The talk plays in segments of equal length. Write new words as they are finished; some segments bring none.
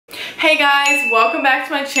Hey guys, welcome back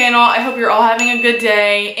to my channel. I hope you're all having a good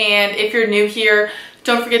day, and if you're new here,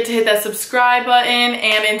 don't forget to hit that subscribe button.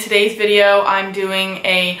 And in today's video, I'm doing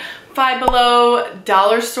a Five Below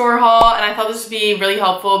dollar store haul, and I thought this would be really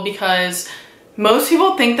helpful because most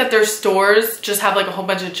people think that their stores just have like a whole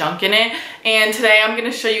bunch of junk in it, and today I'm going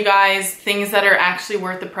to show you guys things that are actually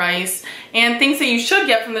worth the price and things that you should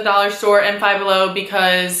get from the dollar store and Five Below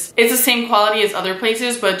because it's the same quality as other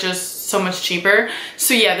places but just so much cheaper.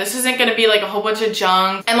 So yeah, this isn't going to be like a whole bunch of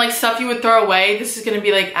junk and like stuff you would throw away. This is going to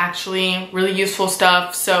be like actually really useful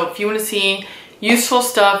stuff. So if you want to see useful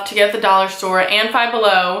stuff to get at the dollar store and Five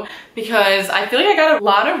Below, because I feel like I got a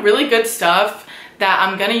lot of really good stuff that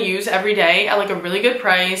I'm gonna use every day at like a really good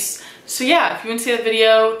price. So yeah, if you want to see that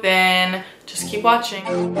video, then just keep watching.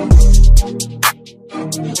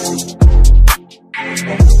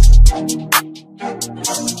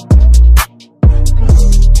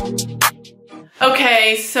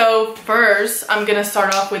 Okay, so first I'm gonna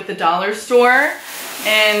start off with the dollar store,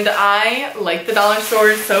 and I like the dollar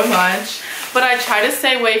store so much, but I try to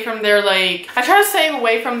stay away from their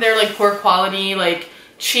poor quality, like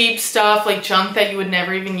cheap stuff, like junk that you would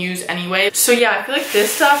never even use anyway. So yeah, I feel like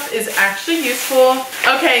this stuff is actually useful.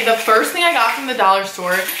 Okay, the first thing I got from the dollar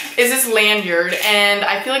store is this lanyard, and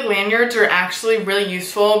I feel like lanyards are actually really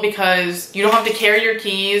useful because you don't have to carry your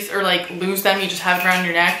keys or like lose them, you just have it around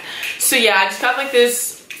your neck. So yeah, I just got like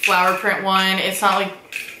this flower print one. It's not like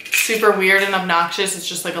super weird and obnoxious, it's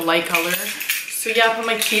just like a light color. So yeah, I put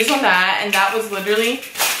my keys on that, and that was literally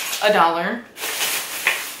 $1.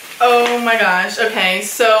 Oh my gosh. Okay,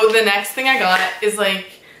 so the next thing I got is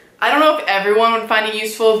like, I don't know if everyone would find it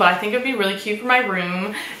useful, but I think it'd be really cute for my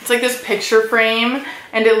room. It's like this picture frame,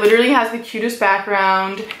 and it literally has the cutest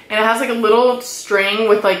background, and it has like a little string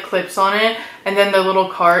with like clips on it, and then the little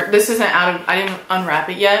card. This isn't I didn't unwrap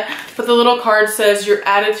it yet, but the little card says your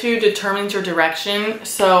attitude determines your direction.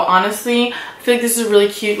 So honestly, I feel like this is really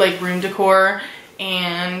cute like room decor.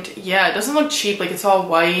 And yeah, it doesn't look cheap, like it's all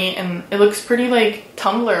white, and it looks pretty like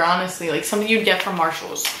Tumblr, honestly, like something you'd get from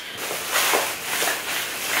Marshall's.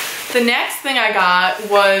 The next thing I got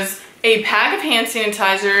was a pack of hand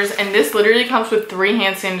sanitizers, and this literally comes with 3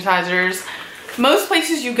 hand sanitizers. Most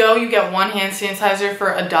places you go, you get 1 hand sanitizer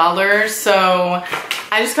for $1, so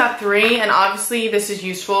I just got 3, and obviously this is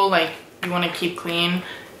useful, like you want to keep clean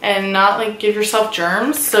and not like give yourself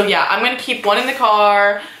germs. So yeah, I'm gonna keep 1 in the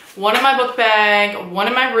car, 1 in my book bag, 1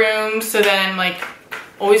 in my room, so then I'm like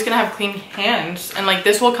always gonna have clean hands, and like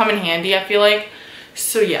this will come in handy, I feel like.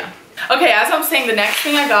 So yeah. Okay, as I was saying, the next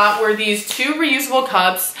thing I got were these 2 reusable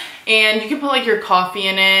cups, and you can put like your coffee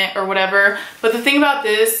in it or whatever. But the thing about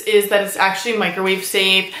this is that it's actually microwave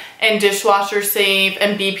safe and dishwasher safe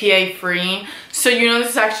and BPA free. So you know this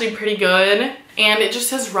is actually pretty good. And it just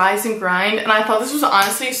says rise and grind, and I thought this was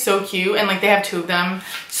honestly so cute, and like they have 2 of them.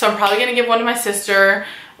 So I'm probably gonna give 1 to my sister,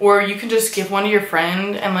 or you can just give 1 to your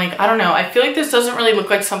friend. And like, I don't know, I feel like this doesn't really look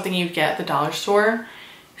like something you'd get at the dollar store.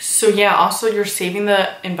 So yeah, also you're saving the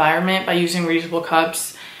environment by using reusable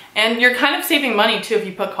cups, and you're kind of saving money too if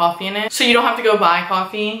you put coffee in it, so you don't have to go buy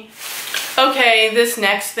coffee. Okay, this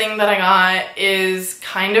next thing that I got is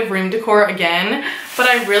kind of room decor again, but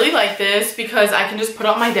I really like this because I can just put it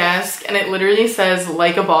on my desk, and it literally says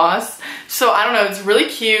like a boss. So I don't know, it's really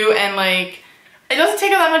cute, and like it doesn't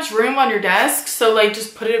take up that much room on your desk, so like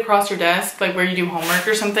just put it across your desk, like where you do homework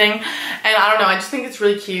or something. And I don't know, I just think it's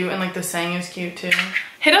really cute, and like the saying is cute too.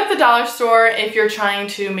 Hit up the dollar store if you're trying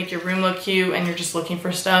to make your room look cute and you're just looking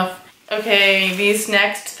for stuff. Okay, these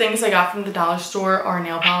next things I got from the dollar store are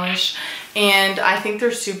nail polish, and I think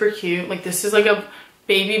they're super cute. Like this is like a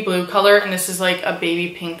baby blue color, and this is like a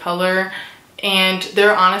baby pink color, and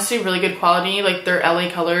they're honestly really good quality. Like they're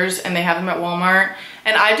LA colors, and they have them at Walmart,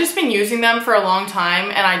 and I've just been using them for a long time,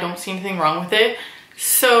 and I don't see anything wrong with it.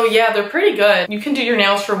 So yeah, they're pretty good. You can do your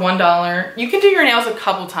nails for $1. You can do your nails a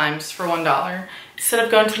couple times for $1 instead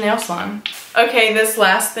of going to the nail salon. Okay, this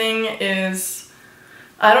last thing is,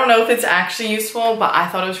 I don't know if it's actually useful, but I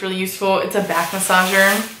thought it was really useful. It's a back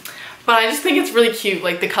massager, but I just think it's really cute.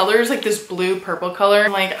 Like the color is like this blue purple color.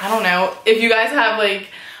 Like, I don't know, if you guys have like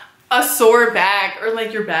a sore back or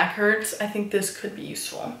like your back hurts, I think this could be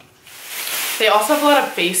useful. They also have a lot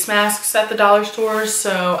of face masks at the dollar store,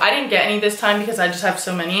 so I didn't get any this time because I just have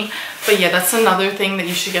so many. But yeah, that's another thing that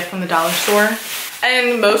you should get from the dollar store.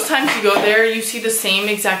 And most times you go there, you see the same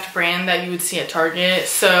exact brand that you would see at Target,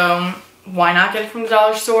 so why not get it from the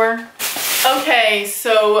dollar store? Okay,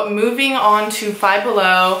 so moving on to Five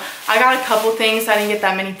Below, I got a couple things. I didn't get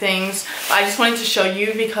that many things, but I just wanted to show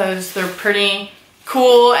you because they're pretty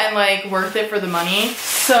cool and like worth it for the money.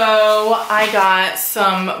 So I got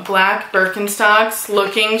some black Birkenstocks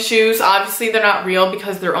looking shoes. Obviously they're not real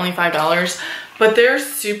because they're only $5, but they're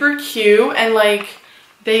super cute and like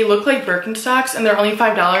they look like Birkenstocks and they're only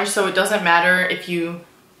 $5, so it doesn't matter if you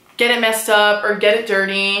get it messed up or get it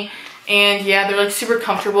dirty. And yeah, they're like super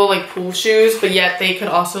comfortable, like pool shoes, but yet they could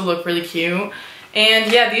also look really cute.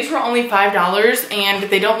 And yeah, these were only $5 and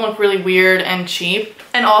they don't look really weird and cheap.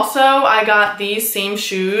 And also I got these same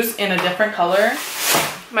shoes in a different color.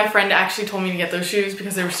 My friend actually told me to get those shoes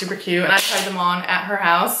because they were super cute and I tried them on at her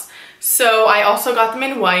house. So I also got them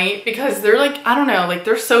in white because they're like, I don't know, like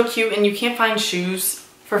they're so cute and you can't find shoes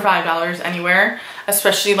for $5 anywhere,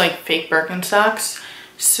 especially like fake Birkenstocks.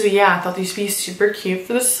 So yeah, I thought these would be super cute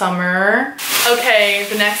for the summer. Okay,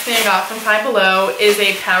 the next thing I got from Five Below is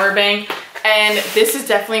a power bank. And this is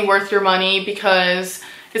definitely worth your money because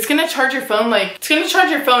it's gonna charge your phone up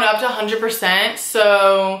to 100%.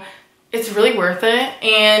 So it's really worth it.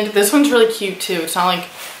 And this one's really cute too. It's not like,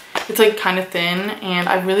 it's like kind of thin and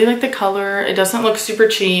I really like the color. It doesn't look super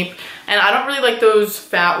cheap. And I don't really like those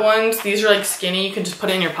fat ones. These are like skinny. You can just put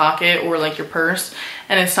it in your pocket or like your purse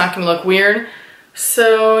and it's not gonna look weird.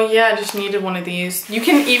 So yeah, I just needed one of these. You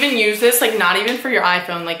can even use this, like not even for your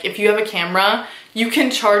iPhone. Like if you have a camera, you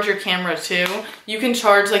can charge your camera too. You can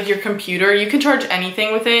charge like your computer. You can charge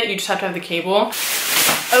anything with it. You just have to have the cable.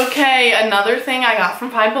 Okay, another thing I got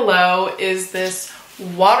from Five Below is this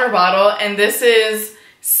water bottle. And this is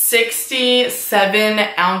 67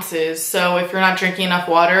 ounces. So if you're not drinking enough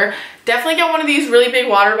water, definitely get one of these really big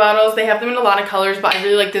water bottles. They have them in a lot of colors, but I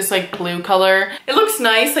really like this like blue color. It looks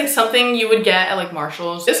nice, like something you would get at like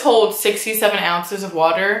Marshall's. This holds 67 ounces of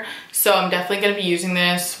water. So I'm definitely gonna be using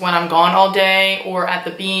this when I'm gone all day or at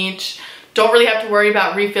the beach. Don't really have to worry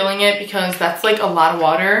about refilling it because that's like a lot of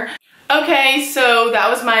water. Okay, so that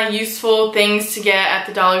was my useful things to get at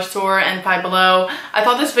the dollar store and Five Below. I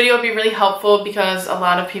thought this video would be really helpful because a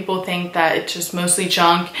lot of people think that it's just mostly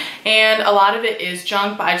junk and a lot of it is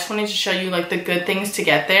junk, but I just wanted to show you like the good things to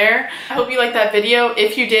get there. I hope you liked that video.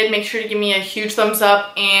 If you did, make sure to give me a huge thumbs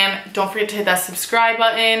up and don't forget to hit that subscribe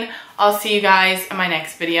button. I'll see you guys in my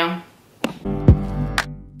next video.